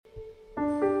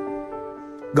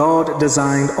God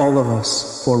designed all of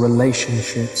us for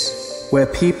relationships where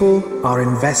people are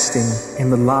investing in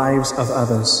the lives of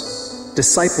others.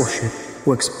 Discipleship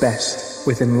works best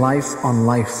within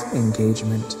life-on-life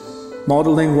engagement,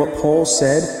 modeling what Paul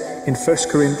said in 1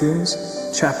 Corinthians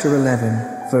chapter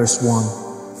 11, verse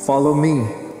 1. Follow me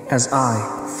as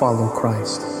I follow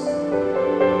Christ.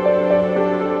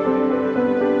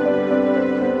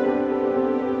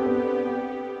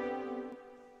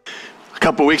 A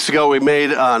couple weeks ago, we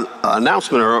made an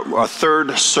announcement, or a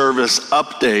third service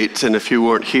update, and if you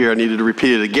weren't here, I needed to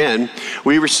repeat it again.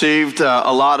 We received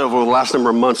over the last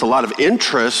number of months, a lot of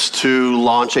interest to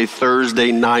launch a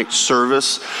Thursday night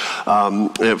service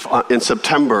in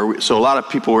September. So a lot of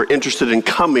people were interested in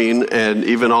coming, and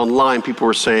even online, people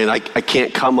were saying, I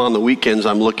can't come on the weekends.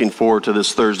 I'm looking forward to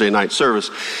this Thursday night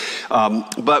service.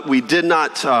 But we did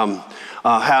not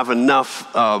have enough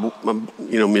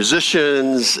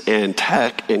musicians and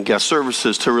tech and guest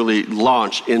services to really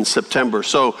launch in September.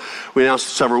 So we announced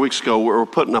several weeks ago we're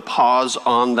putting a pause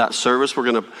on that service.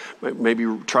 We're going to maybe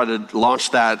try to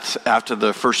launch that after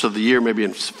the first of the year, maybe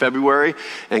in February,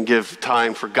 and give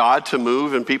time for God to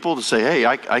move and people to say, hey,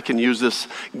 I can use this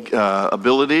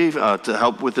ability to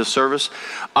help with this service.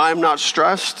 I'm not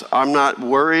stressed. I'm not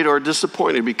worried or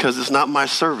disappointed because it's not my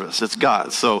service. It's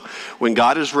God. So when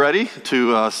God is ready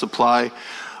to supply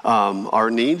our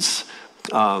needs,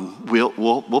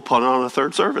 we'll put on a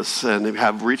third service and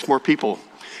have reached more people.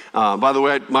 By the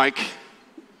way, Mike,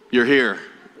 you're here.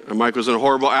 Mike was in a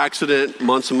horrible accident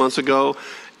months and months ago,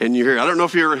 and you're here. I don't know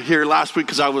if you were here last week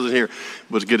because I wasn't here,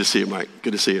 but it's good to see you, Mike.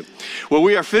 Good to see you. Well,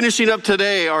 we are finishing up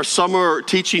today our summer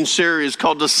teaching series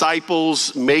called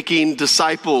Disciples Making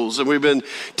Disciples, and we've been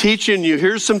teaching you,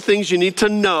 here's some things you need to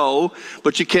know,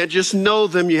 but you can't just know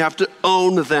them, you have to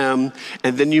own them,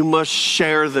 and then you must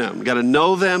share them. You got to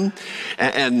know them,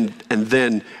 and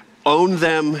then own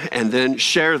them, and then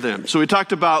share them. So we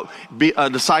talked about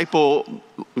a disciple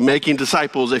making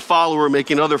disciples, a follower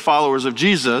making other followers of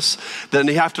Jesus. Then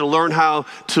you have to learn how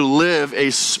to live a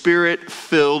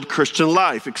Spirit-filled Christian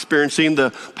life, experiencing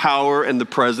the power and the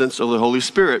presence of the Holy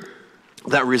Spirit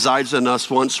that resides in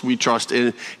us once we trust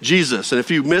in Jesus. And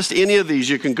if you missed any of these,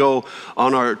 you can go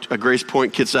on our Grace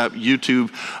Point Kids App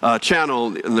YouTube channel,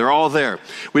 and they're all there.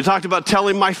 We talked about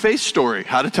telling my faith story,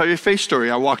 how to tell your faith story.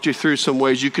 I walked you through some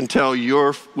ways you can tell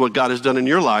what God has done in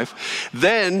your life.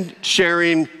 Then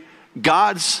sharing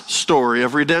God's story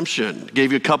of redemption.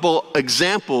 Gave you a couple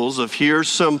examples of here's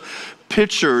some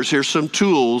pictures, here's some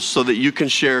tools so that you can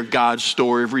share God's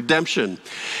story of redemption.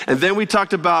 And then we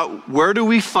talked about where do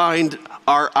we find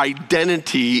our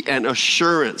identity and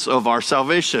assurance of our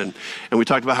salvation. And we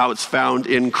talked about how it's found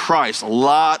in Christ. A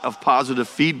lot of positive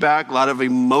feedback, a lot of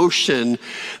emotion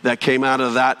that came out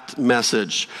of that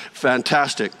message.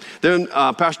 Fantastic. Then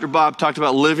Pastor Bob talked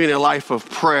about living a life of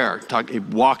prayer. He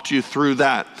walked you through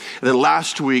that. And then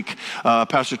last week,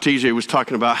 Pastor TJ was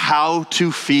talking about how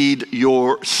to feed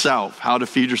yourself. How to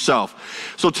feed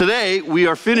yourself. So today we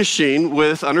are finishing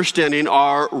with understanding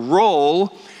our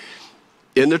role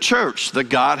in the church that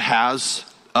God has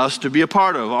us to be a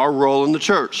part of, our role in the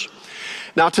church.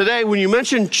 Now today, when you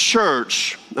mention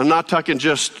church, I'm not talking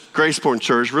just Grace Point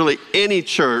Church, really any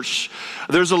church,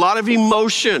 there's a lot of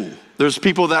emotion. There's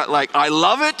people that like, I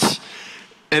love it,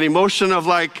 and emotion of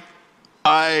like,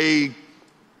 I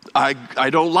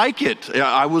don't like it.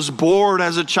 I was bored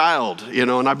as a child,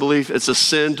 and I believe it's a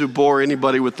sin to bore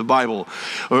anybody with the Bible.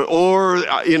 Or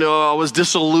I was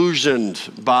disillusioned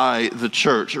by the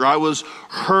church, or I was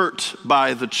hurt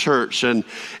by the church, and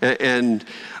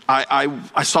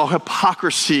I saw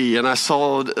hypocrisy, and I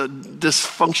saw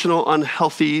dysfunctional,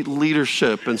 unhealthy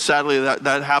leadership, and sadly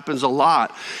that happens a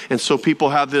lot. And so people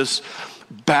have this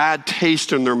bad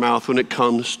taste in their mouth when it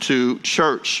comes to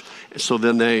church. So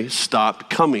then they stopped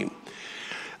coming.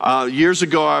 Years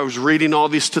ago, I was reading all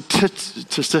these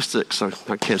statistics.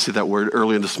 I can't say that word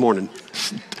early this morning.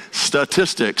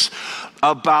 Statistics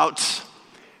about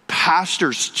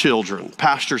pastors' children,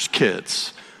 pastors'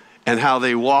 kids, and how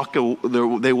they walk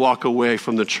away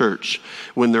from the church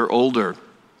when they're older.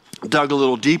 Dug a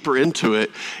little deeper into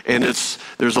it, and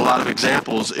there's a lot of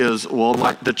examples.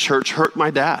 The church hurt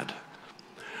my dad,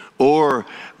 or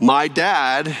my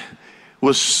dad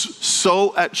was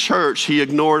so at church, he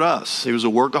ignored us. He was a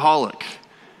workaholic.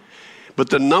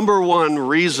 But the number one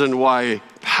reason why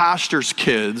pastors'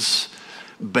 kids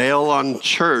bail on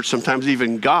church, sometimes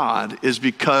even God, is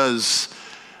because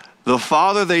the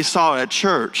father they saw at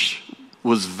church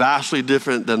was vastly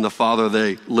different than the father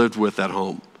they lived with at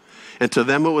home. And to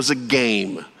them, it was a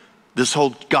game. This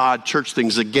whole God church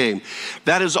thing's a game.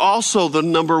 That is also the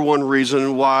number one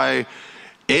reason why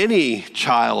any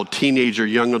child, teenager,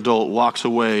 young adult walks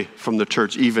away from the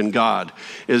church, even God,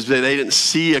 is that they didn't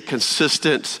see a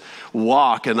consistent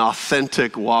walk, an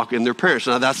authentic walk in their parents.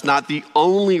 Now, that's not the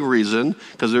only reason,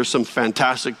 because there's some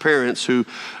fantastic parents who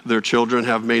their children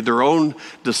have made their own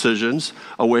decisions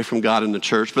away from God in the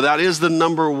church, but that is the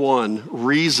number one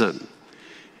reason.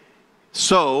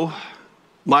 So,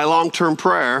 my long-term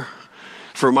prayer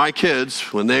for my kids,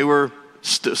 when they were,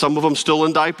 some of them still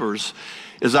in diapers,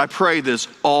 is I pray this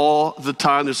all the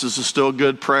time. This is still a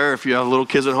good prayer if you have little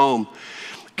kids at home.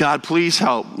 God, please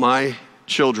help my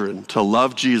children to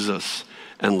love Jesus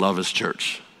and love his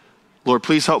church. Lord,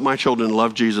 please help my children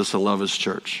love Jesus and love his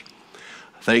church.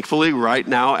 Thankfully, right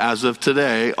now, as of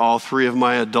today, all three of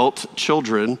my adult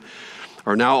children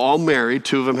are now all married.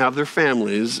 Two of them have their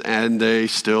families, and they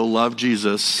still love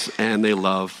Jesus and they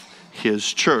love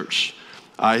his church.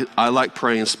 I like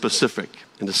praying specific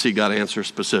and to see God answer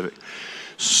specific.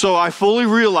 So I fully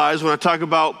realize when I talk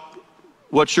about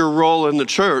what's your role in the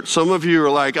church, some of you are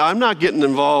like, I'm not getting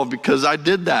involved because I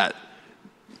did that.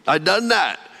 I done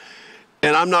that.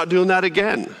 And I'm not doing that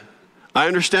again. I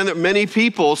understand that many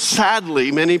people,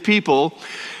 sadly, many people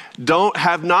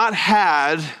have not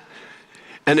had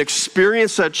an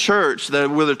experience at church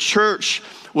where the church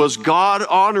was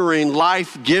God-honoring,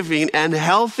 life-giving, and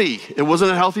healthy. It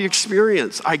wasn't a healthy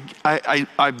experience.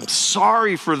 I'm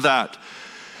sorry for that.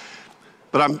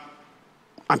 But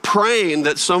I'm praying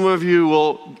that some of you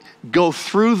will go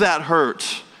through that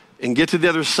hurt and get to the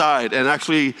other side and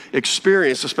actually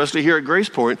experience, especially here at Grace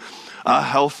Point, a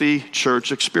healthy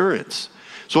church experience.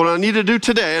 So what I need to do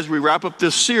today as we wrap up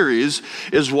this series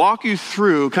is walk you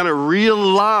through, kind of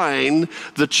realign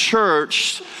the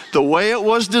church the way it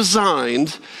was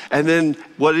designed, and then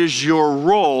what is your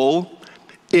role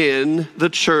in the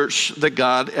church that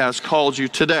God has called you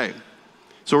today.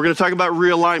 So we're going to talk about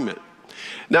realignment.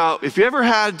 Now, if you ever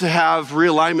had to have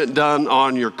realignment done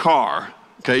on your car,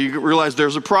 okay, you realize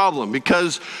there's a problem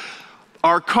because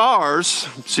our cars,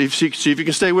 see if you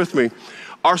can stay with me,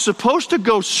 are supposed to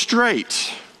go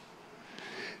straight.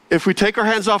 If we take our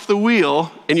hands off the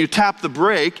wheel and you tap the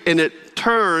brake and it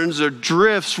turns or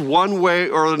drifts one way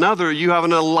or another, you have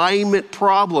an alignment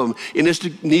problem. It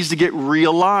needs to get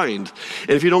realigned.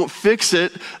 And if you don't fix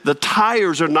it, the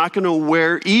tires are not going to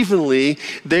wear evenly.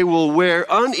 They will wear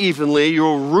unevenly.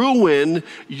 You'll ruin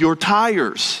your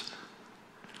tires.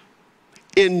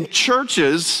 In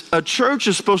churches, a church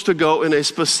is supposed to go in a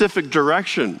specific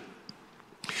direction.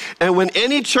 And when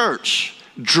any church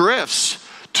drifts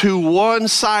to one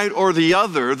side or the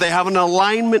other, they have an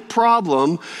alignment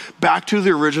problem back to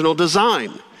the original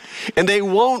design. And they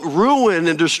won't ruin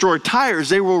and destroy tires,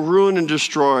 they will ruin and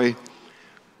destroy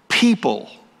people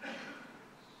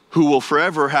who will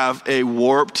forever have a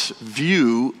warped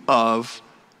view of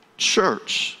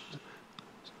church.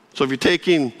 So if you're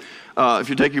taking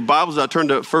your Bibles out, turn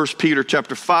to 1 Peter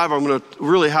chapter 5. I'm going to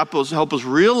really help us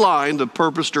realign the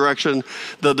purpose, direction,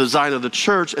 the design of the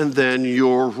church, and then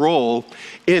your role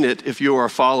in it if you are a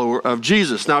follower of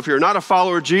Jesus. Now, if you're not a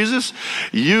follower of Jesus,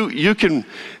 you can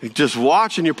just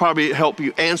watch and you'll probably help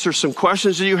you answer some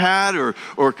questions that you had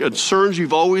or concerns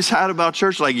you've always had about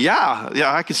church. Like, yeah,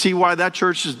 I can see why that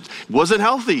church wasn't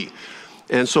healthy.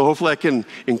 And so hopefully I can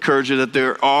encourage you that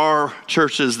there are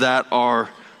churches that are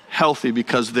healthy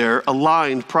because they're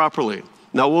aligned properly.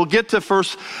 Now we'll get to 1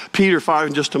 Peter 5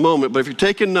 in just a moment, but if you're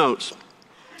taking notes,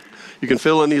 you can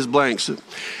fill in these blanks.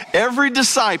 Every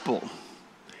disciple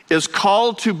is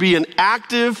called to be an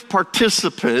active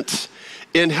participant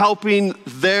in helping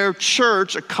their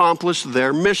church accomplish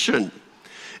their mission.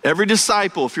 Every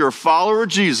disciple, if you're a follower of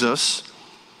Jesus,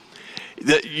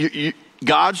 that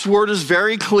God's word is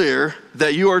very clear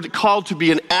that you are called to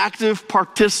be an active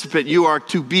participant. You are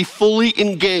to be fully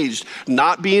engaged,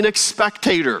 not being a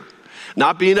spectator,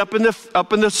 not being up in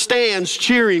the stands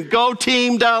cheering, go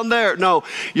team down there. No,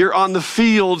 you're on the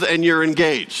field and you're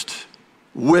engaged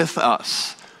with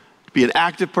us. Be an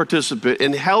active participant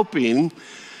in helping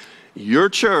your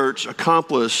church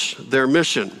accomplish their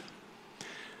mission.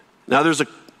 Now there's a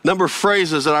number of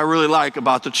phrases that I really like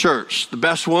about the church. The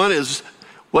best one is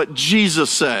what Jesus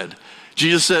said.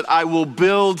 Jesus said, I will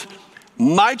build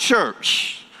my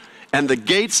church and the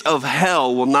gates of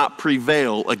hell will not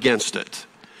prevail against it.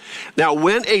 Now,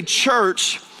 when a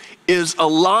church is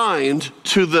aligned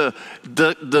to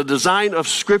the design of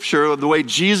Scripture, the way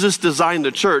Jesus designed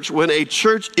the church, when a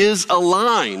church is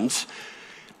aligned,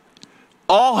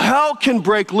 all hell can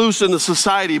break loose in the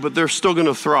society, but they're still going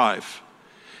to thrive.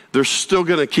 They're still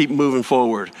going to keep moving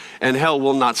forward, and hell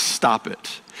will not stop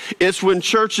it. It's when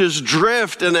churches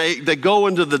drift and they go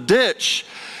into the ditch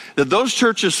that those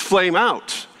churches flame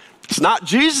out. It's not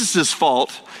Jesus'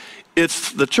 fault.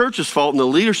 It's the church's fault and the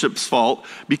leadership's fault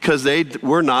because they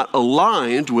were not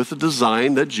aligned with the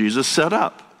design that Jesus set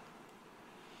up.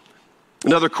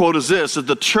 Another quote is this, that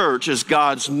the church is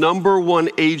God's number one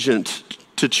agent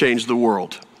to change the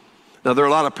world. Now, there are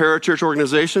a lot of parachurch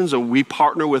organizations, and we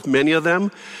partner with many of them,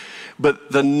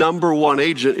 but the number one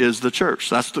agent is the church.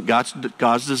 That's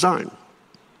God's design.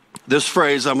 This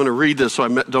phrase, I'm going to read this so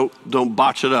I don't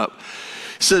botch it up.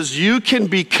 It says, you can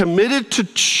be committed to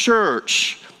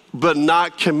church, but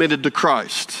not committed to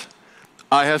Christ.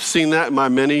 I have seen that in my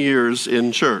many years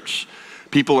in church.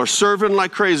 People are serving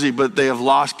like crazy, but they have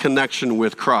lost connection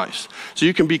with Christ. So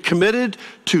you can be committed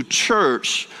to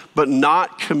church, but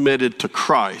not committed to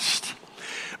Christ.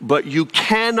 But you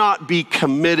cannot be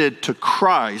committed to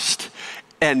Christ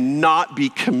and not be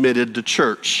committed to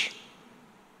church.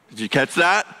 Did you catch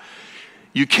that?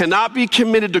 You cannot be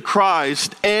committed to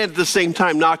Christ and at the same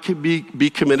time not be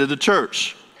committed to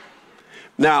church.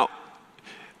 Now,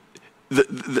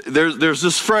 there's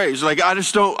this phrase, like, I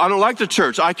don't like the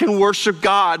church. I can worship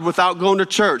God without going to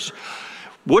church.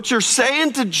 What you're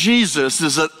saying to Jesus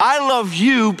is that I love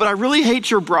you, but I really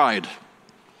hate your bride.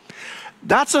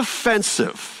 That's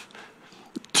offensive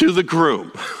to the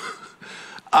groom.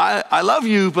 I love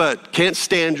you, but can't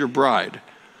stand your bride.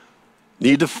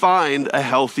 Need to find a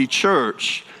healthy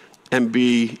church and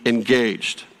be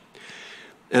engaged.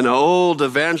 An old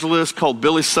evangelist called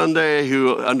Billy Sunday,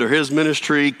 who under his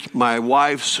ministry, my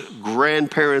wife's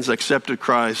grandparents accepted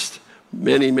Christ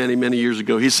many, many, many years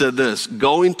ago. He said this,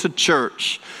 going to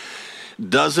church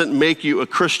doesn't make you a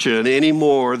Christian any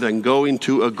more than going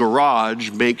to a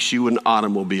garage makes you an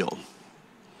automobile.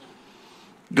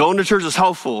 Going to church is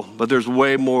helpful, but there's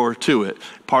way more to it.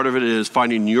 Part of it is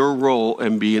finding your role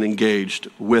and being engaged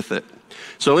with it.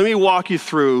 So let me walk you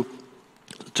through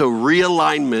to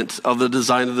realignment of the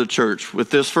design of the church.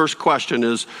 With this first question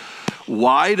is,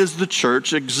 why does the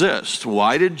church exist?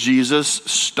 Why did Jesus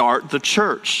start the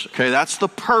church? Okay, that's the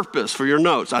purpose for your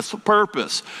notes. That's the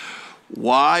purpose.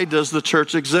 Why does the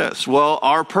church exist? Well,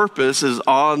 our purpose is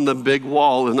on the big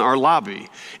wall in our lobby.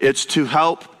 It's to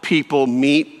help people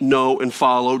meet, know, and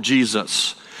follow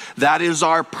Jesus. That is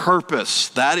our purpose.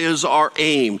 That is our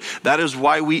aim. That is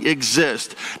why we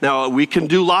exist. Now, we can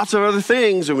do lots of other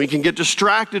things, and we can get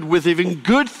distracted with even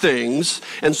good things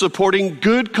and supporting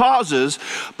good causes,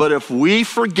 but if we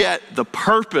forget the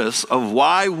purpose of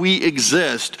why we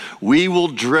exist, we will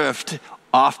drift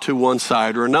off to one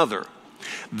side or another.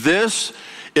 This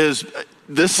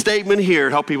statement here,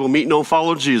 help people meet, know, and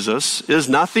follow Jesus, is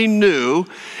nothing new.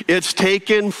 It's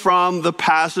taken from the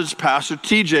passage Pastor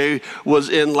TJ was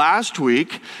in last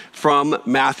week from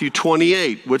Matthew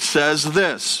 28, which says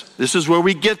this. This is where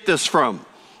we get this from.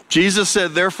 Jesus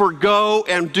said, therefore go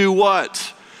and do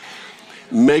what?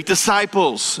 Make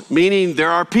disciples, meaning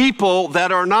there are people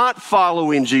that are not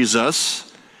following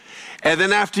Jesus. And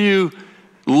then after you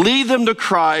lead them to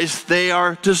Christ, they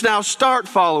are to now start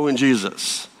following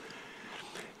Jesus.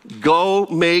 Go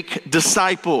make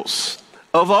disciples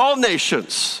of all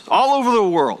nations, all over the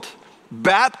world,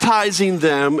 baptizing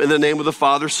them in the name of the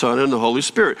Father, Son, and the Holy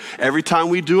Spirit. Every time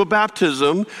we do a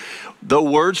baptism, the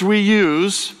words we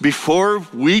use before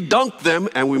we dunk them,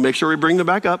 and we make sure we bring them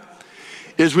back up,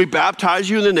 is we baptize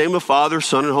you in the name of Father,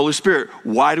 Son, and Holy Spirit.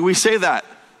 Why do we say that?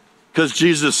 Because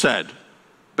Jesus said,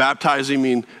 baptizing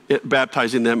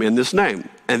them in this name.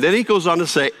 And then he goes on to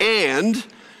say, and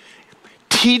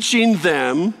teaching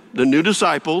them, the new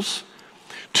disciples,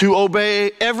 to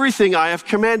obey everything I have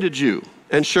commanded you.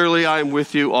 And surely I am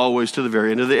with you always to the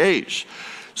very end of the age.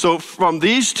 So from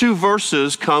these two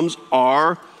verses comes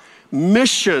our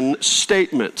mission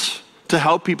statement to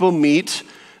help people meet,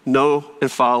 know,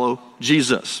 and follow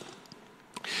Jesus.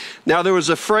 Now, there was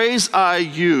a phrase I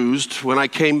used when I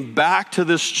came back to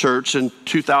this church in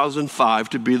 2005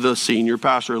 to be the senior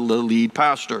pastor, the lead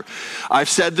pastor. I've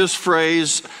said this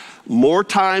phrase more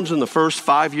times in the first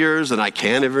 5 years than I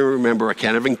can't even remember. I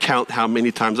can't even count how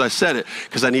many times I said it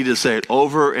because I need to say it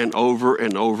over and over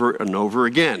and over and over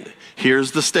again.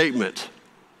 Here's the statement.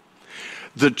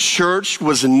 The church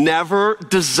was never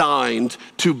designed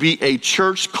to be a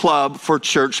church club for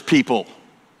church people.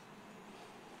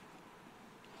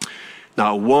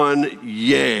 Now, one,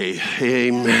 yay,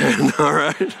 amen, all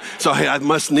right? So I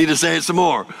must need to say it some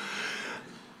more.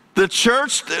 The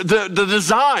church, the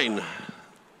design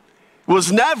was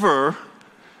never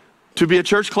to be a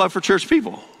church club for church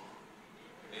people.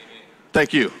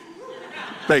 Thank you.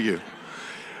 Thank you.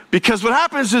 Because what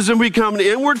happens is when we become an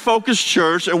inward-focused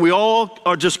church and we all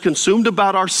are just consumed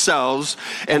about ourselves,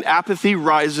 and apathy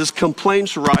rises,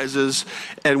 complaints rises,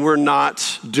 and we're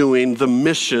not doing the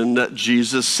mission that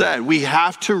Jesus said. We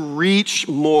have to reach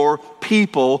more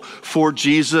people for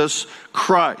Jesus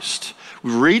Christ.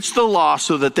 Reach the lost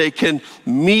so that they can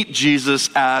meet Jesus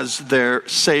as their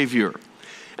Savior.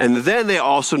 And then they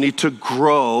also need to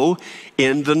grow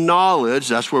in the knowledge.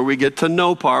 That's where we get to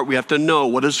know part. We have to know,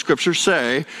 what does Scripture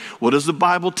say? What does the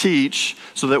Bible teach?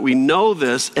 So that we know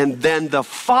this. And then the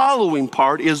following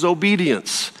part is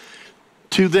obedience.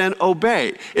 To then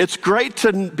obey. It's great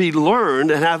to be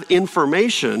learned and have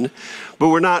information, but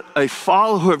we're not a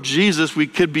follower of Jesus. We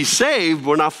could be saved.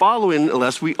 We're not following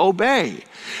unless we obey.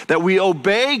 That we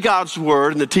obey God's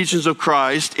word and the teachings of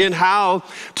Christ in how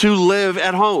to live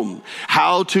at home,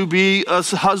 how to be a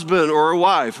husband or a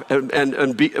wife,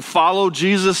 and follow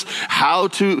Jesus, how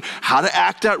to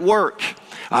act at work,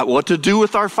 what to do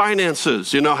with our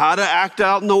finances, how to act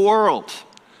out in the world.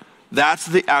 That's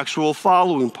the actual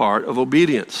following part of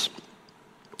obedience.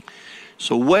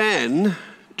 So when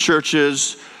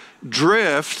churches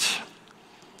drift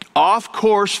off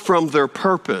course from their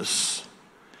purpose,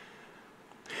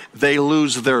 they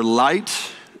lose their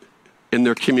light in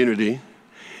their community,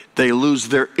 they lose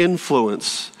their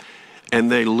influence, and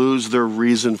they lose their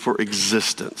reason for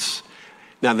existence.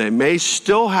 Now, they may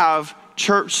still have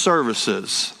church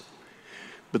services,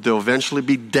 but they'll eventually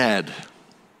be dead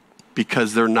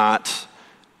because they're not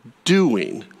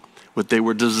doing what they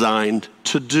were designed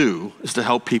to do, is to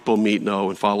help people meet, know,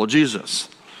 and follow Jesus.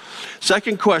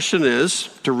 Second question is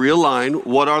to realign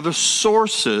what are the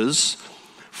sources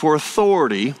for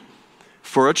authority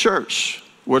for a church.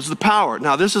 What's the power?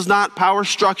 Now, this is not power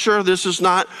structure. This is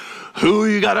not who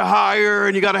you got to hire,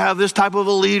 and you got to have this type of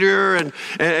a leader,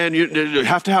 and you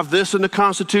have to have this in the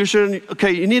Constitution.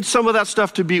 Okay, you need some of that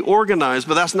stuff to be organized,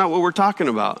 but that's not what we're talking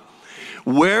about.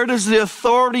 Where does the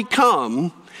authority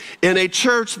come in a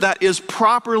church that is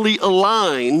properly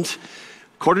aligned,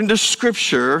 according to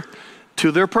Scripture,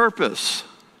 to their purpose?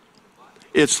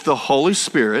 It's the Holy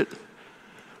Spirit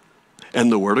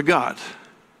and the Word of God.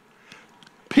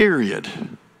 Period.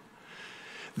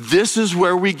 This is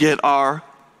where we get our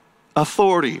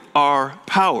authority, our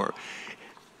power.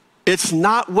 It's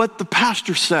not what the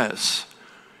pastor says.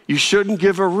 You shouldn't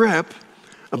give a rip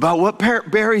about what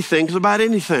Barry thinks about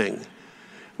anything.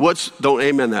 Don't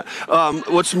amen that.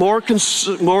 What's more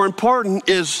important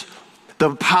is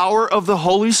the power of the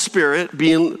Holy Spirit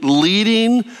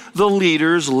leading the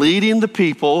leaders, leading the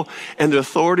people, and the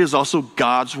authority is also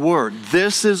God's word.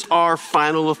 This is our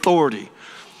final authority.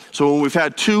 So when we've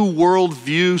had 2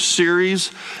 worldview series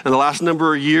in the last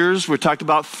number of years, we talked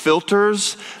about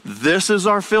filters. This is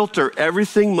our filter.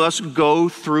 Everything must go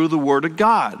through the Word of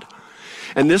God.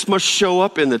 And this must show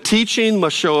up in the teaching,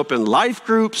 must show up in life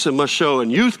groups, and must show in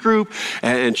youth group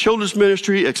and children's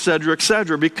ministry, et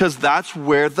cetera, because that's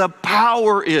where the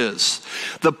power is.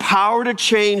 The power to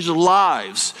change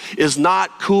lives is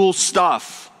not cool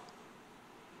stuff.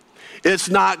 It's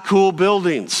not cool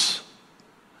buildings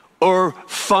or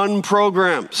fun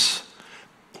programs.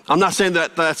 I'm not saying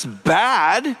that that's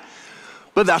bad,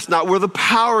 but that's not where the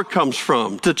power comes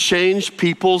from, to change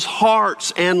people's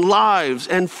hearts and lives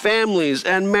and families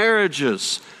and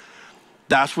marriages.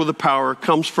 That's where the power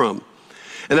comes from.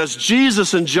 And as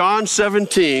Jesus in John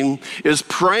 17 is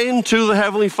praying to the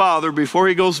Heavenly Father before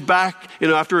he goes back,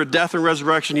 after a death and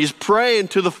resurrection, he's praying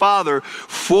to the Father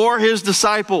for his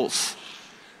disciples.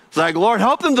 It's like, Lord,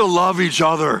 help them to love each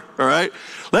other, all right?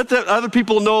 Let the other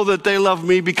people know that they love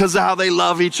me because of how they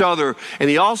love each other. And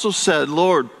he also said,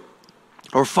 Lord,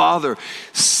 or Father,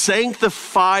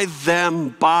 sanctify them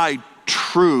by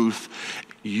truth.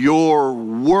 Your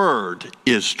word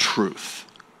is truth.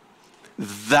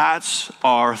 That's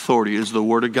our authority, is the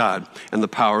Word of God and the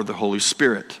power of the Holy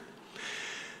Spirit.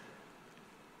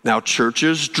 Now,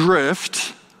 churches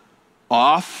drift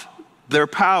off their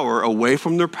power, away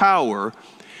from their power,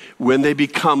 when they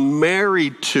become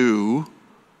married to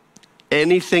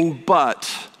anything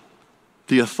but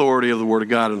the authority of the Word of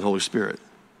God and the Holy Spirit.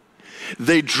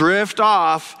 They drift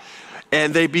off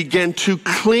and they begin to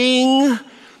cling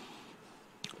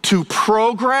to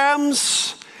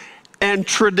programs and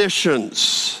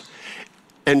traditions.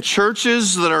 And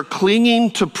churches that are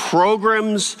clinging to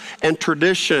programs and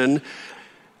tradition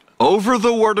over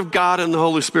the Word of God and the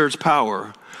Holy Spirit's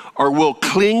power, or will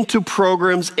cling to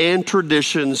programs and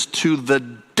traditions to the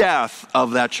death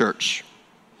of that church.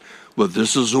 But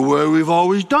this is the way we've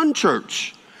always done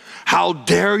church. How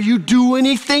dare you do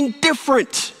anything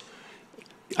different?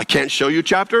 I can't show you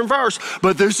chapter and verse,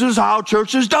 but this is how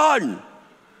church is done.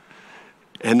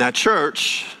 And that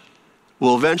church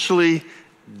will eventually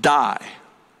die.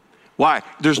 Why?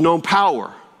 There's no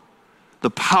power.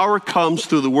 The power comes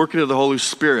through the working of the Holy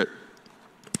Spirit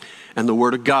and the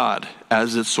Word of God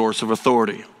as its source of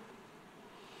authority.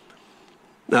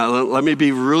 Now, let me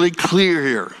be really clear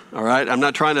here, all right? I'm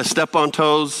not trying to step on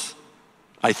toes,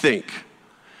 I think.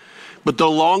 But the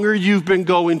longer you've been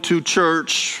going to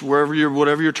church, whatever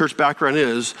your church background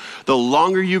is, the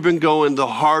longer you've been going, the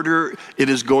harder it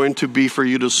is going to be for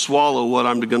you to swallow what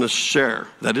I'm going to share.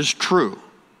 That is true.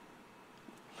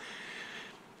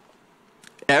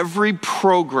 Every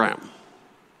program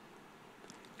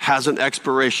has an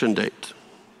expiration date.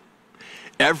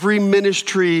 Every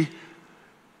ministry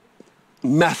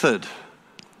method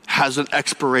has an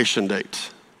expiration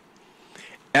date.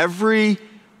 Every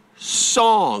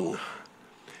song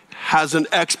has an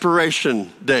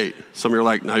expiration date. Some of you are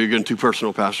like, now you're getting too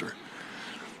personal, Pastor.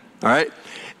 All right?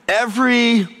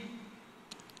 Every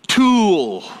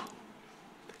tool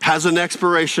has an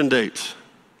expiration date.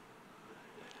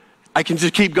 I can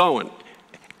just keep going.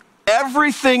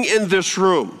 Everything in this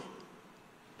room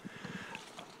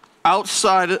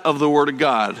outside of the Word of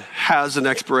God has an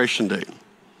expiration date.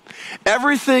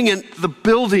 Everything in the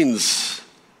buildings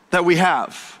that we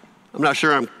have, I'm not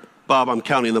sure, Bob, I'm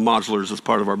counting the modulars as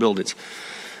part of our buildings.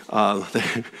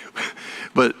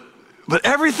 But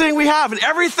everything we have and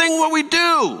everything what we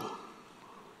do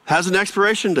has an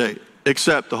expiration date,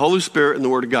 except the Holy Spirit and the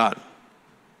Word of God.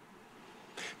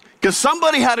 Because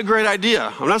somebody had a great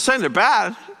idea. I'm not saying they're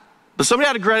bad, but somebody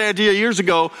had a great idea years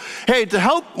ago. Hey, to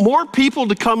help more people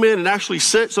to come in and actually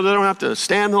sit so they don't have to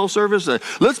stand the whole service,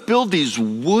 let's build these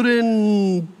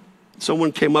wooden,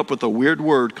 someone came up with a weird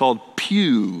word called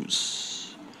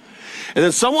pews. And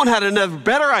then someone had another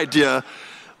better idea.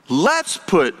 Let's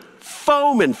put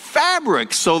foam and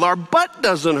fabric so our butt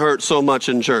doesn't hurt so much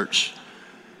in church.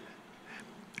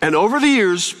 And over the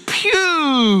years,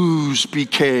 pews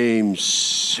became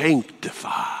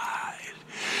sanctified.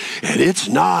 And it's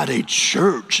not a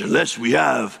church unless we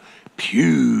have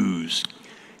pews.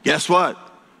 Guess what?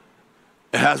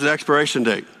 It has an expiration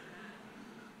date.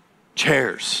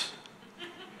 Chairs.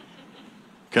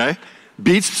 Okay?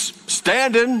 Beats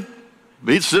standing,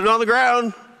 beats sitting on the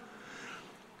ground.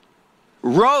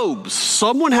 Robes.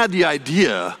 Someone had the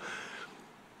idea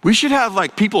we should have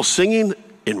like people singing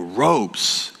in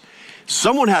robes.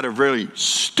 Someone had a very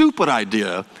stupid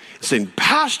idea saying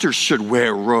pastors should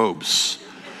wear robes.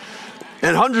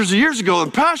 And hundreds of years ago,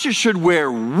 and pastors should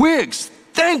wear wigs.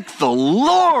 Thank the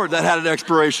Lord that had an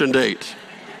expiration date.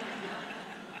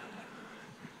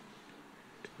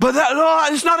 But no,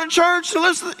 it's not a church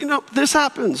unless, this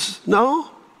happens. No.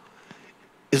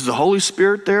 Is the Holy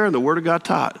Spirit there and the Word of God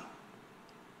taught?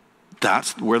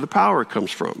 That's where the power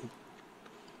comes from.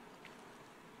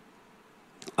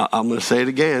 I'm going to say it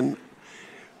again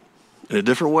in a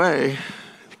different way.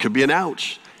 It could be an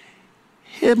ouch.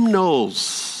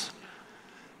 Hymnals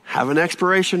have an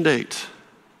expiration date.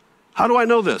 How do I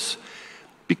know this?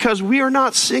 Because we are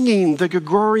not singing the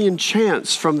Gregorian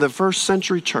chants from the first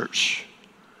century church.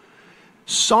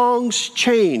 Songs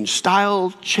change,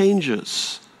 style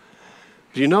changes.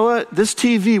 You know what? This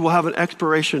TV will have an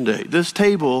expiration date. This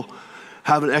table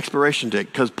have an expiration date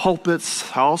because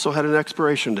pulpits also had an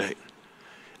expiration date.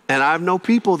 And I know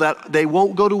people that they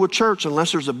won't go to a church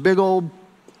unless there's a big old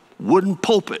wooden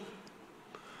pulpit.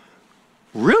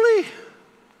 Really?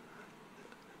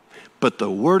 But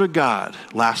the Word of God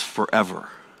lasts forever.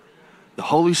 The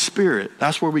Holy Spirit,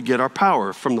 that's where we get our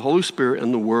power, from the Holy Spirit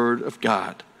and the Word of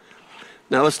God.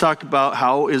 Now let's talk about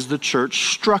how is the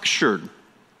church structured.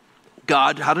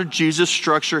 God, how did Jesus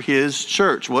structure his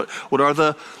church? What are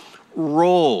the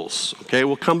roles? Okay,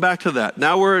 we'll come back to that.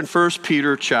 Now we're in 1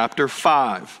 Peter chapter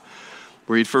 5.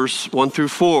 Read verse 1 through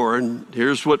 4, and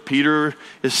here's what Peter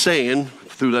is saying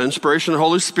through the inspiration of the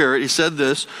Holy Spirit. He said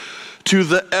this, "To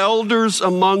the elders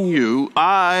among you,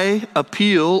 I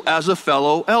appeal as a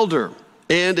fellow elder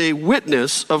and a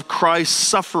witness of Christ's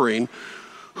suffering,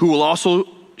 who will also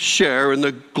share in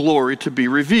the glory to be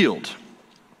revealed."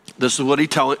 This is what he's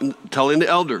telling the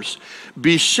elders.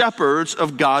 "Be shepherds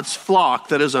of God's flock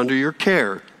that is under your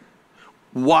care,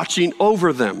 watching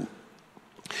over them,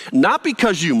 not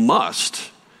because you must,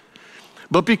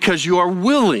 but because you are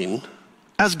willing,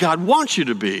 as God wants you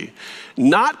to be,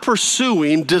 not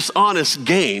pursuing dishonest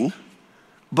gain,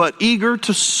 but eager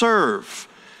to serve."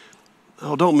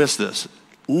 Oh, don't miss this.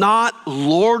 "Not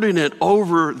lording it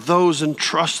over those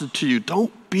entrusted to you."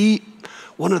 Don't be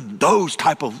one of those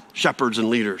type of shepherds and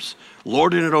leaders,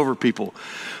 lording it over people,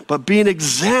 but being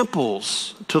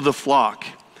examples to the flock.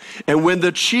 And when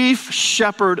the chief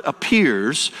shepherd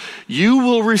appears, you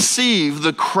will receive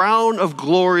the crown of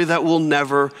glory that will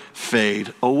never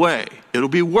fade away. It'll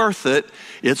be worth it.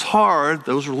 It's hard.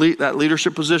 That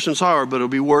leadership position's hard, but it'll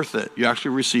be worth it. You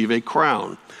actually receive a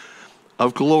crown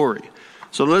of glory.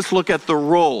 So let's look at the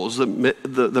roles.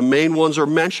 The main ones are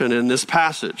mentioned in this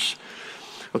passage.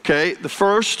 Okay, the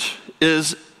first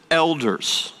is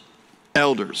elders.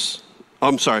 Elders.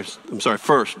 I'm sorry,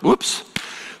 first. Whoops.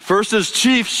 First is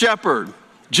chief shepherd,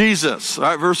 Jesus. All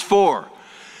right, verse 4.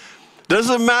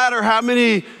 Doesn't matter how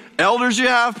many elders you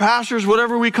have, pastors,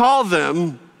 whatever we call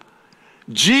them,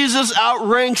 Jesus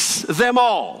outranks them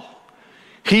all.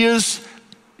 He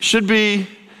should be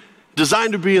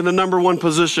designed to be in the number one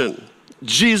position.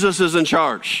 Jesus is in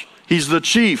charge. He's the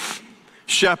chief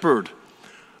shepherd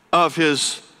of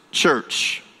his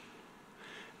church.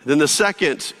 Then the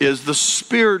second is the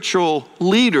spiritual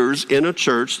leaders in a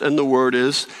church, and the word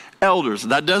is elders.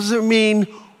 That doesn't mean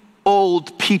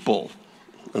old people,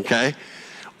 okay?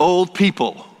 Old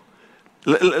people.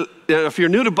 If you're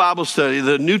new to Bible study,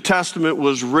 the New Testament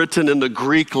was written in the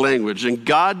Greek language, and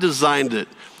God designed it.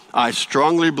 I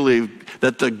strongly believe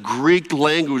that the Greek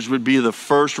language would be the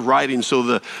first writing, so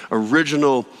the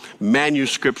original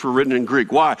manuscripts were written in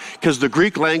Greek. Why? Because the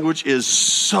Greek language is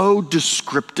so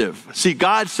descriptive. See,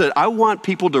 God said, I want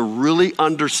people to really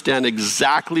understand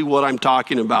exactly what I'm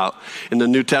talking about in the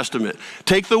New Testament.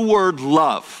 Take the word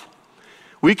love.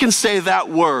 We can say that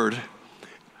word,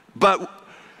 but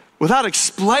without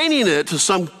explaining it to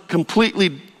some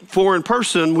completely foreign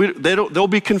person, they'll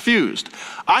be confused.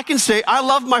 I can say, I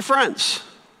love my friends.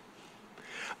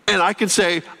 And I can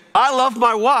say, I love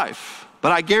my wife.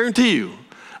 But I guarantee you,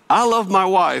 I love my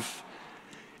wife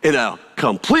in a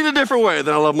completely different way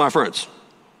than I love my friends.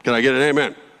 Can I get an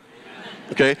amen?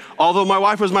 Okay, although my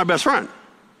wife was my best friend.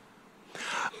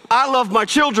 I love my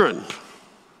children,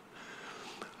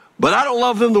 but I don't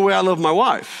love them the way I love my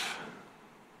wife.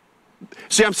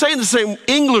 See, I'm saying the same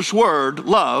English word,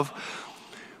 love,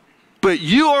 but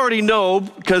you already know,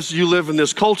 because you live in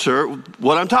this culture,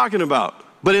 what I'm talking about.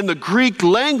 But in the Greek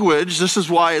language, this is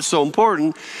why it's so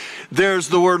important, there's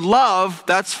the word love,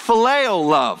 that's phileo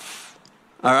love,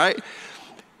 all right?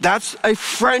 That's a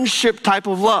friendship type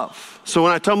of love. So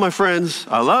when I tell my friends,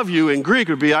 I love you, in Greek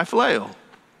it would be I phileo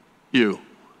you,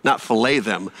 not fillet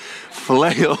them,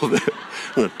 phileo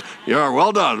them. You are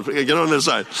well done, get on this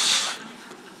side.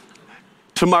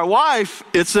 To my wife,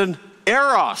 it's an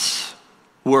eros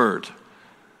word.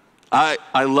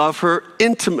 I love her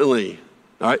intimately,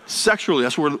 all right, sexually.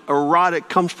 That's where erotic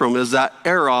comes from, is that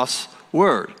eros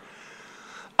word.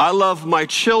 I love my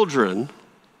children,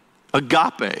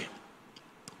 agape.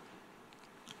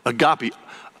 Agape,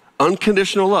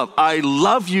 unconditional love. I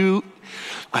love you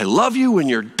when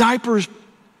your diapers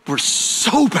were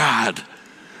so bad.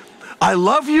 I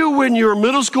love you when you're in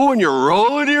middle school and you're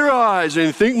rolling your eyes and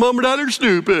you think mom and dad are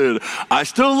stupid. I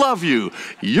still love you.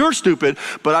 You're stupid,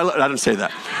 but I didn't say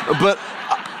that. But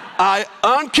I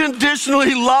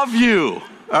unconditionally love you,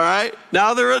 all right?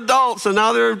 Now they're adults, and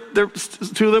now they're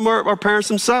two of them are parents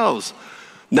themselves.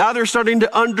 Now they're starting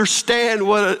to understand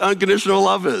what unconditional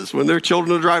love is when their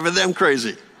children are driving them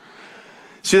crazy.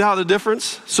 See how the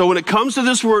difference? So when it comes to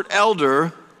this word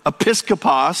elder,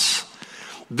 episkopos,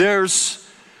 there's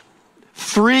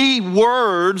 3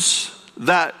 words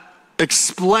that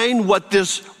explain what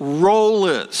this role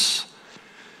is.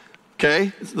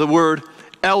 Okay? The word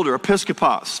elder,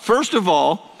 episkopos. First of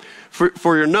all,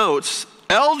 for your notes,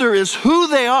 elder is who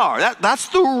they are. That's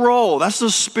the role. That's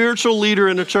the spiritual leader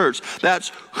in the church.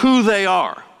 That's who they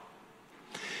are.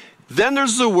 Then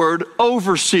there's the word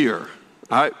overseer.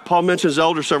 All right, Paul mentions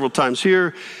elder several times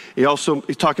here. He's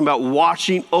talking about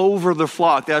watching over the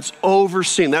flock. That's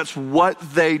overseeing. That's what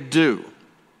they do.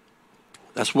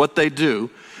 That's what they do.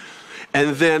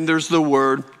 And then there's the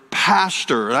word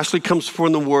pastor. It actually comes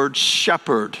from the word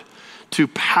shepherd. To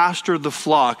pastor the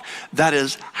flock. That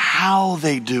is how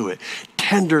they do it.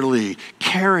 Tenderly,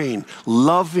 caring,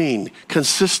 loving,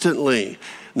 consistently,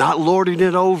 not lording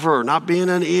it over, not being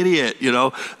an idiot.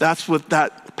 That's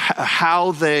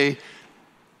how they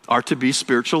are to be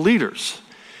spiritual leaders.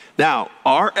 Now,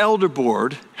 our elder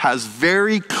board has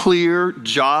very clear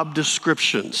job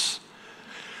descriptions.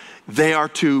 They are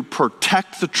to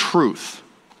protect the truth.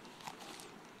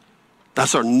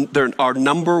 That's our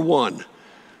number one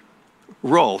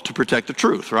role, to protect the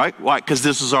truth, right? Why? Because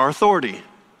this is our authority.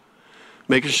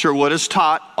 Making sure what is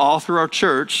taught all through our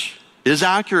church is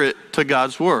accurate to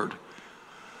God's word.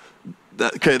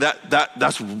 That's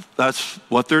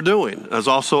what they're doing. That's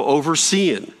also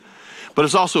overseeing. But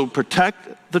it's also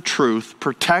protect the truth,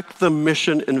 protect the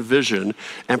mission and vision,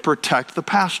 and protect the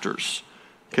pastors.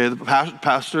 Okay, the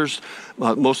pastors,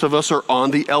 most of us are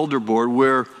on the elder board.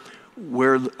 We're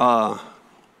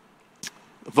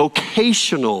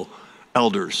vocational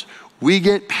elders. We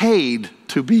get paid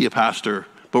to be a pastor,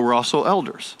 but we're also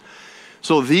elders.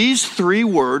 So these three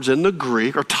words in the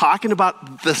Greek are talking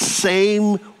about the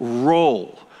same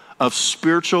role of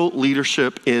spiritual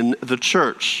leadership in the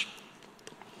church.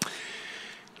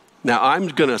 Now, I'm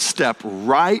going to step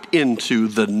right into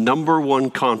the number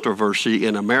one controversy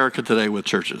in America today with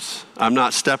churches. I'm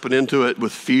not stepping into it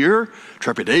with fear,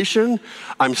 trepidation.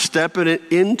 I'm stepping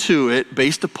into it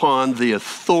based upon the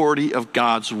authority of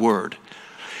God's word.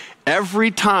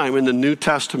 Every time in the New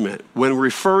Testament, when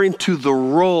referring to the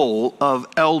role of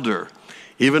elder,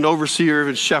 even overseer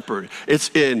and shepherd,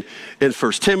 it's in 1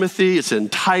 Timothy, it's in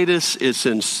Titus, it's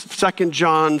in 2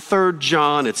 John, 3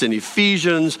 John, it's in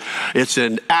Ephesians, it's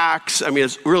in Acts. I mean,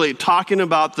 it's really talking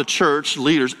about the church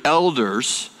leaders,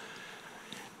 elders.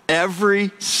 Every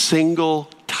single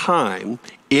time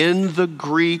in the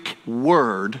Greek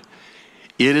word,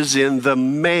 it is in the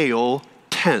male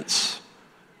tense.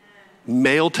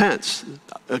 Male tense,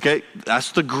 okay?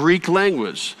 That's the Greek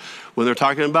language. When they're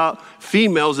talking about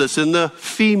females, it's in the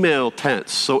female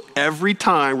tense. So every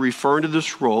time referring to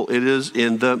this role, it is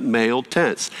in the male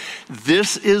tense.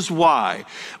 This is why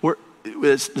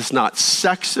it's not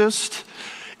sexist.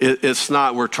 It's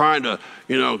not we're trying to,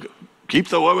 keep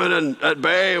the woman at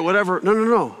bay or whatever.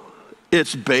 No.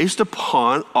 It's based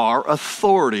upon our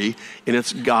authority, and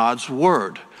it's God's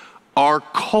word. Our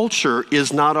culture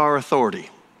is not our authority.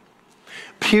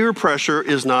 Peer pressure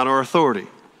is not our authority.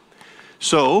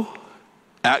 So,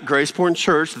 at Grace Point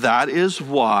Church, that is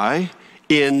why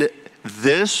in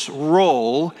this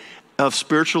role of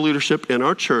spiritual leadership in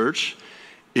our church,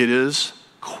 it is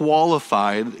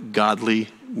qualified godly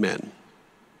men.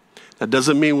 That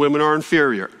doesn't mean women are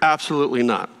inferior. Absolutely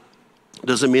not.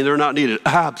 Doesn't mean they're not needed.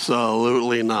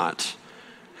 Absolutely not.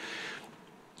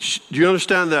 Do you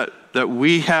understand that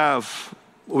we have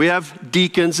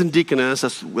deacons and deaconess?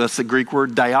 That's the Greek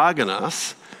word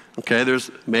diakonos. Okay, there's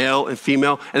male and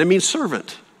female, and it means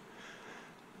servant.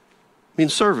 It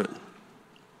means servant.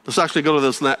 Let's actually go to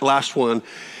this last one,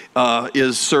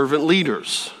 is servant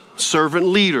leaders. Servant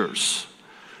leaders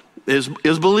is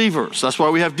believers. That's why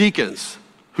we have deacons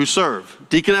who serve.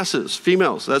 Deaconesses,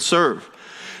 females that serve.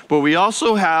 But we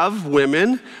also have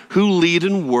women who lead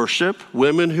in worship,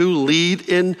 women who lead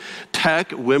in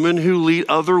tech, women who lead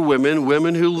other women,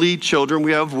 women who lead children.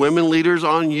 We have women leaders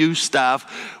on youth staff.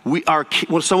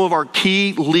 Some of our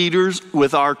key leaders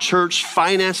with our church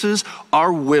finances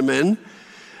are women.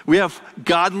 We have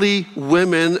godly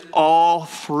women all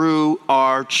through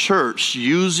our church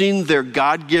using their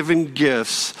God-given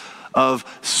gifts of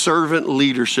servant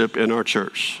leadership in our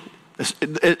church.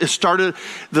 It started,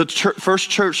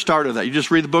 first church started that. You just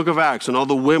read the book of Acts and all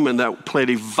the women that played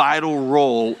a vital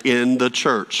role in the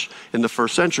church in the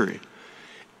first century.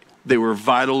 They were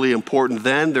vitally important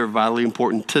then, they're vitally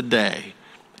important today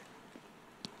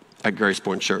at Grace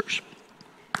Point Church.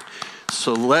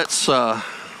 So let's,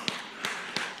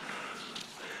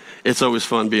 it's always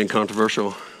fun being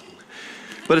controversial,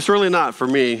 but it's really not for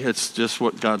me. It's just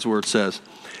what God's word says.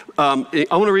 I want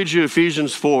to read you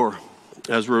Ephesians 4.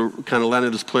 As we're kind of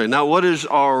landing this plane. Now, what is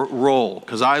our role?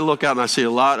 Because I look out and I see a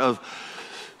lot of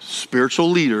spiritual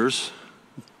leaders,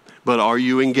 but are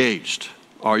you engaged?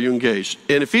 Are you engaged?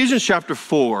 In Ephesians chapter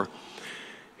 4,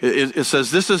 it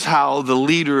says this is how the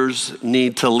leaders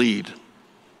need to lead.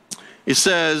 It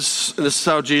says, and this is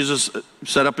how Jesus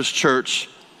set up his church.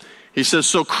 He says,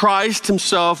 so Christ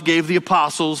himself gave the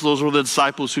apostles, those were the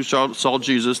disciples who saw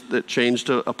Jesus that changed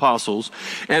to apostles,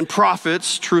 and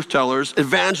prophets, truth tellers,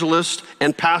 evangelists,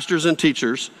 and pastors and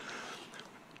teachers,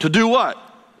 to do what?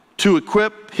 To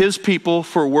equip his people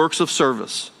for works of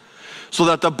service, so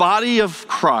that the body of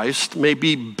Christ may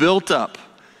be built up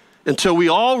until we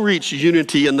all reach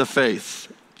unity in the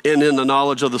faith and in the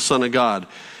knowledge of the Son of God,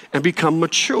 and become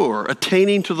mature,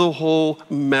 attaining to the whole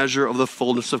measure of the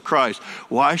fullness of Christ.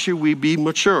 Why should we be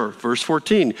mature? Verse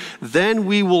 14, then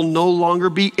we will no longer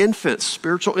be infants,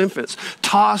 spiritual infants,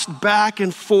 tossed back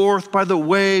and forth by the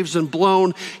waves and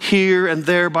blown here and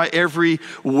there by every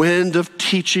wind of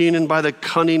teaching and by the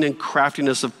cunning and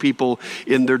craftiness of people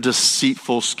in their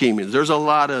deceitful schemings. There's a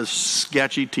lot of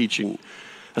sketchy teaching.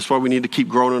 That's why we need to keep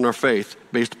growing in our faith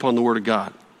based upon the word of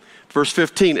God. Verse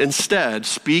 15, instead,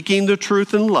 speaking the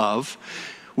truth in love,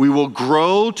 we will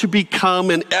grow to become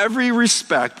in every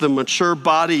respect the mature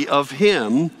body of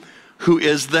him who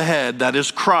is the head, that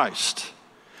is Christ.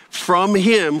 From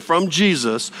him, from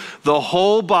Jesus, the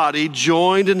whole body,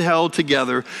 joined and held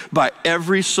together by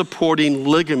every supporting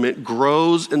ligament,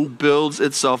 grows and builds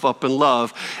itself up in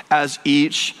love as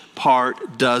each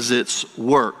part does its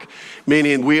work.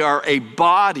 Meaning we are a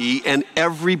body and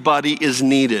everybody is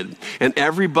needed. And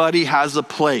everybody has a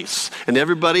place. And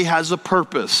everybody has a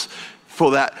purpose.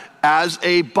 For that, as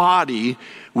a body,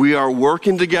 we are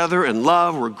working together in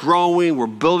love, we're growing, we're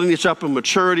building each up in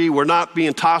maturity, we're not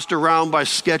being tossed around by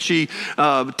sketchy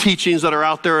teachings that are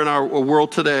out there in our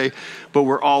world today, but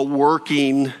we're all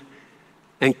working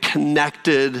and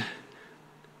connected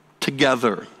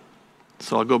together.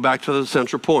 So I'll go back to the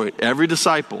central point. Every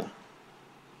disciple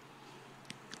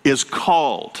is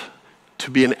called to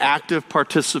be an active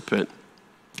participant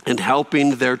in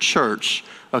helping their church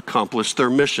accomplish their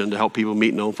mission to help people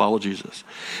meet, know, and follow Jesus.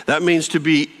 That means to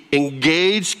be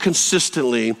engaged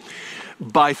consistently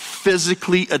by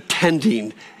physically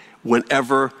attending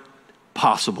whenever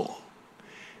possible.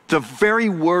 The very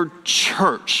word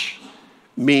church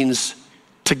means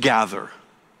to gather.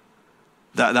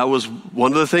 That was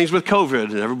one of the things with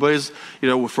COVID, and everybody's,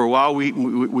 for a while we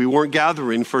weren't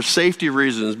gathering for safety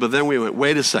reasons, but then we went,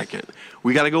 wait a second,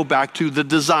 we got to go back to the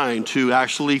design to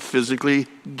actually physically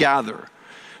gather.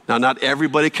 Now, not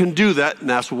everybody can do that, and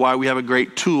that's why we have a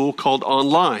great tool called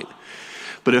online.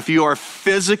 But if you are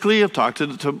physically, I've talked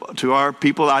to our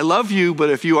people, I love you, but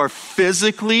if you are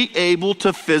physically able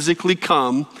to physically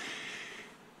come,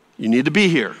 you need to be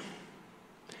here.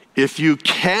 If you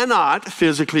cannot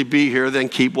physically be here, then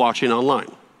keep watching online.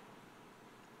 I'm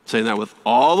saying that with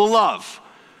all the love,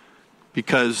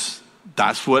 because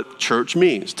that's what church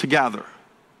means, to gather.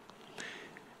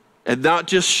 And not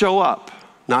just show up,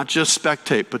 not just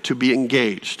spectate, but to be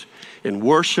engaged. In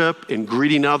worship, in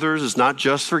greeting others, is not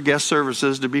just for guest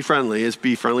services to be friendly. It's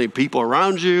be friendly to people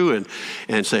around you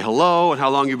and say hello and how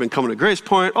long you've been coming to Grace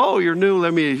Point. Oh, you're new.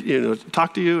 Let me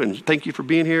talk to you and thank you for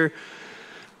being here.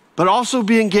 But also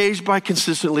be engaged by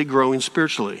consistently growing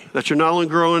spiritually. That you're not only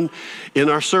growing in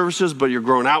our services, but you're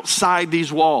growing outside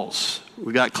these walls.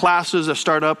 We got classes that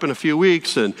start up in a few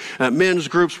weeks, and men's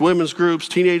groups, women's groups,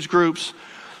 teenage groups,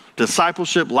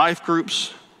 discipleship, life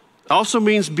groups. It also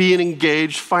means being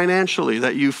engaged financially,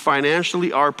 that you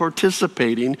financially are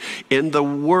participating in the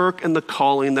work and the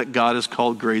calling that God has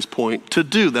called Grace Point to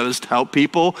do. That is to help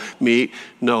people meet,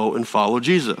 know, and follow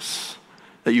Jesus.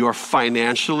 That you are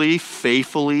financially,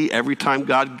 faithfully, every time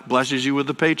God blesses you with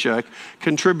a paycheck,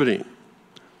 contributing.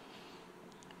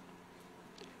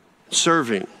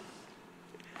 Serving.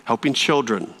 Helping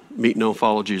children meet, know, and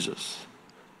follow Jesus.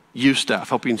 Youth staff,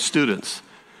 helping students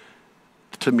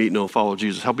to meet, know, and follow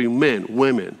Jesus. Helping men,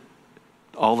 women,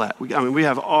 all that. We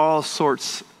have all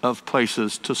sorts of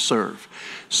places to serve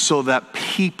so that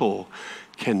people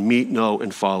can meet, know,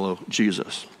 and follow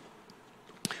Jesus.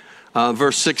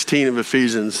 Verse 16 of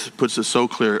Ephesians puts it so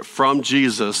clear. From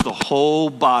Jesus, the whole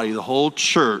body, the whole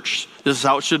church, this is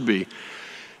how it should be,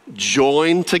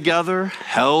 joined together,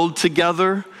 held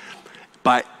together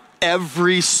by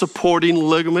every supporting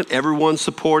ligament, everyone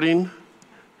supporting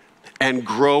and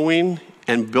growing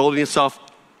and building itself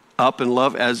up in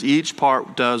love as each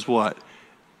part does what?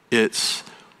 Its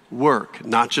work,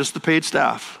 not just the paid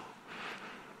staff.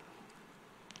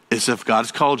 It's if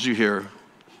God's called you here,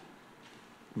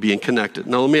 being connected.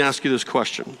 Now, let me ask you this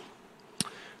question.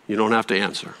 You don't have to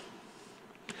answer.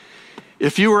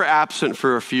 If you were absent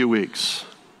for a few weeks,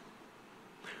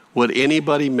 would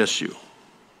anybody miss you?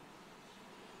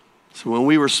 So when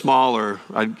we were smaller,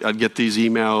 I'd get these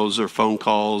emails or phone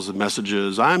calls and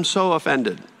messages. I'm so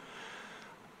offended.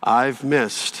 I've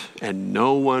missed, and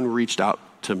no one reached out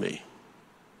to me.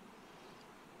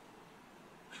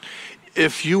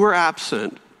 If you were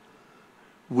absent,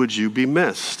 would you be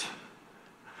missed?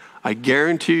 I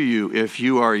guarantee you, if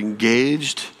you are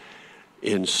engaged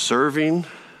in serving,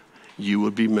 you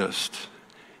would be missed.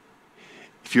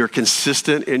 If you're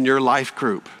consistent in your life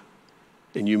group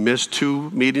and you miss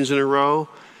 2 meetings in a row,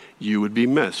 you would be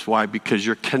missed. Why? Because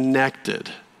you're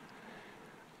connected.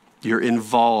 You're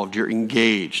involved, you're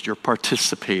engaged, you're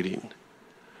participating.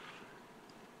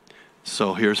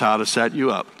 So here's how to set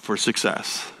you up for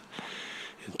success.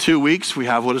 In 2 weeks, we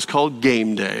have what is called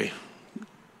game day.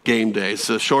 Game day. It's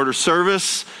a shorter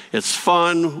service. It's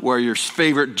fun. Wear your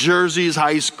favorite jerseys,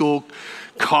 high school,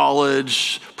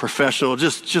 college, professional.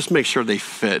 Just make sure they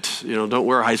fit. Don't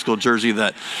wear a high school jersey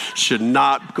that should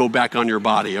not go back on your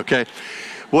body, okay?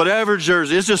 Whatever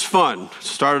jersey. It's just fun.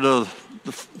 Start of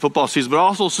the football season, but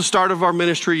also it's the start of our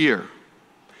ministry year.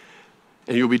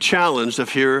 And you'll be challenged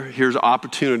if here's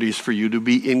opportunities for you to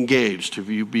be engaged,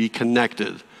 to be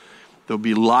connected. There'll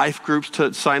be life groups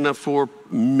to sign up for,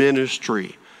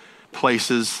 ministry.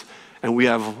 places, and we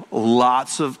have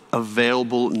lots of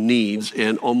available needs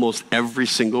in almost every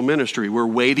single ministry. We're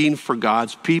waiting for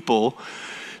God's people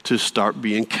to start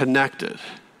being connected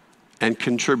and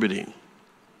contributing.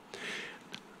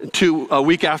 A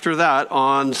week after that,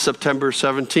 on September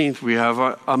 17th, we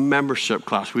have a membership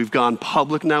class. We've gone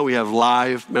public now. We have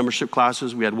live membership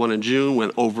classes. We had one in June,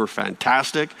 went over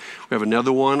fantastic. We have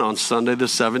another one on Sunday the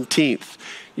 17th.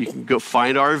 You can go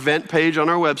find our event page on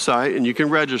our website and you can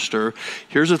register.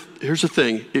 Here's the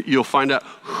thing. You'll find out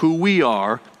who we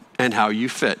are and how you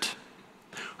fit.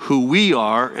 Who we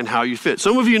are and how you fit.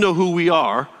 Some of you know who we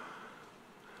are,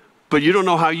 but you don't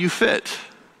know how you fit.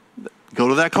 Go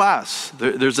to that class.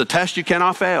 There's a test you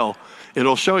cannot fail.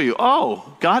 It'll show you,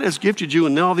 oh, God has gifted you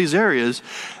in all these areas.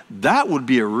 That would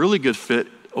be a really good fit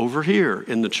over here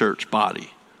in the church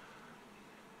body.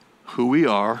 Who we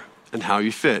are and how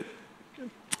you fit.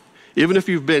 Even if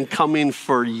you've been coming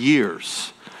for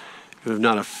years, if you have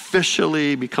not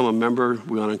officially become a member,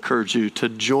 we want to encourage you to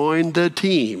join the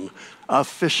team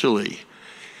officially.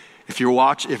 If you're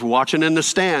watching in the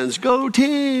stands, go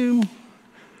team.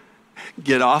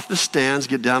 Get off the stands,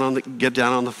 get down on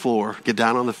the floor, get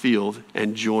down on the field,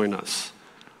 and join us.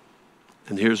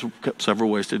 And here's several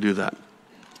ways to do that.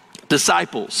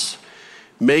 Disciples,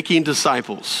 making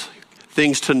disciples.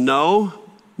 Things to know,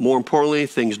 more importantly,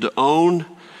 things to own.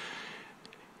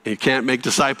 You can't make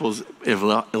disciples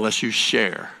unless you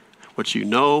share what you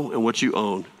know and what you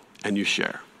own, and you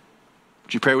share.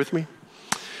 Would you pray with me?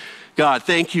 God,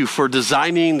 thank you for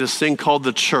designing this thing called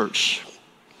the church.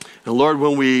 And Lord,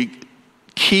 when we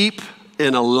keep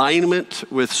in alignment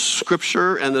with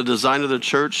Scripture and the design of the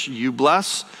church, you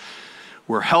bless.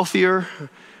 We're healthier,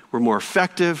 we're more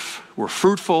effective, we're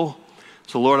fruitful.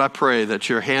 So Lord, I pray that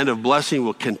your hand of blessing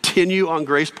will continue on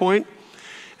Grace Point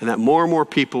and that more and more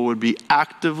people would be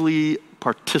actively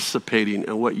participating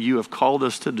in what you have called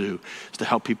us to do, is to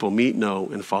help people meet, know,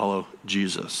 and follow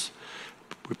Jesus.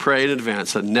 We pray in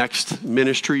advance that next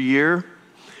ministry year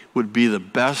would be the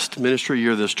best ministry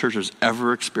year this church has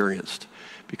ever experienced,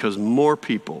 because more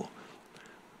people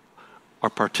are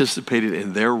participating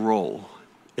in their role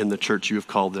in the church you have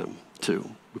called them to.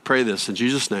 We pray this in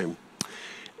Jesus' name.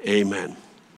 Amen.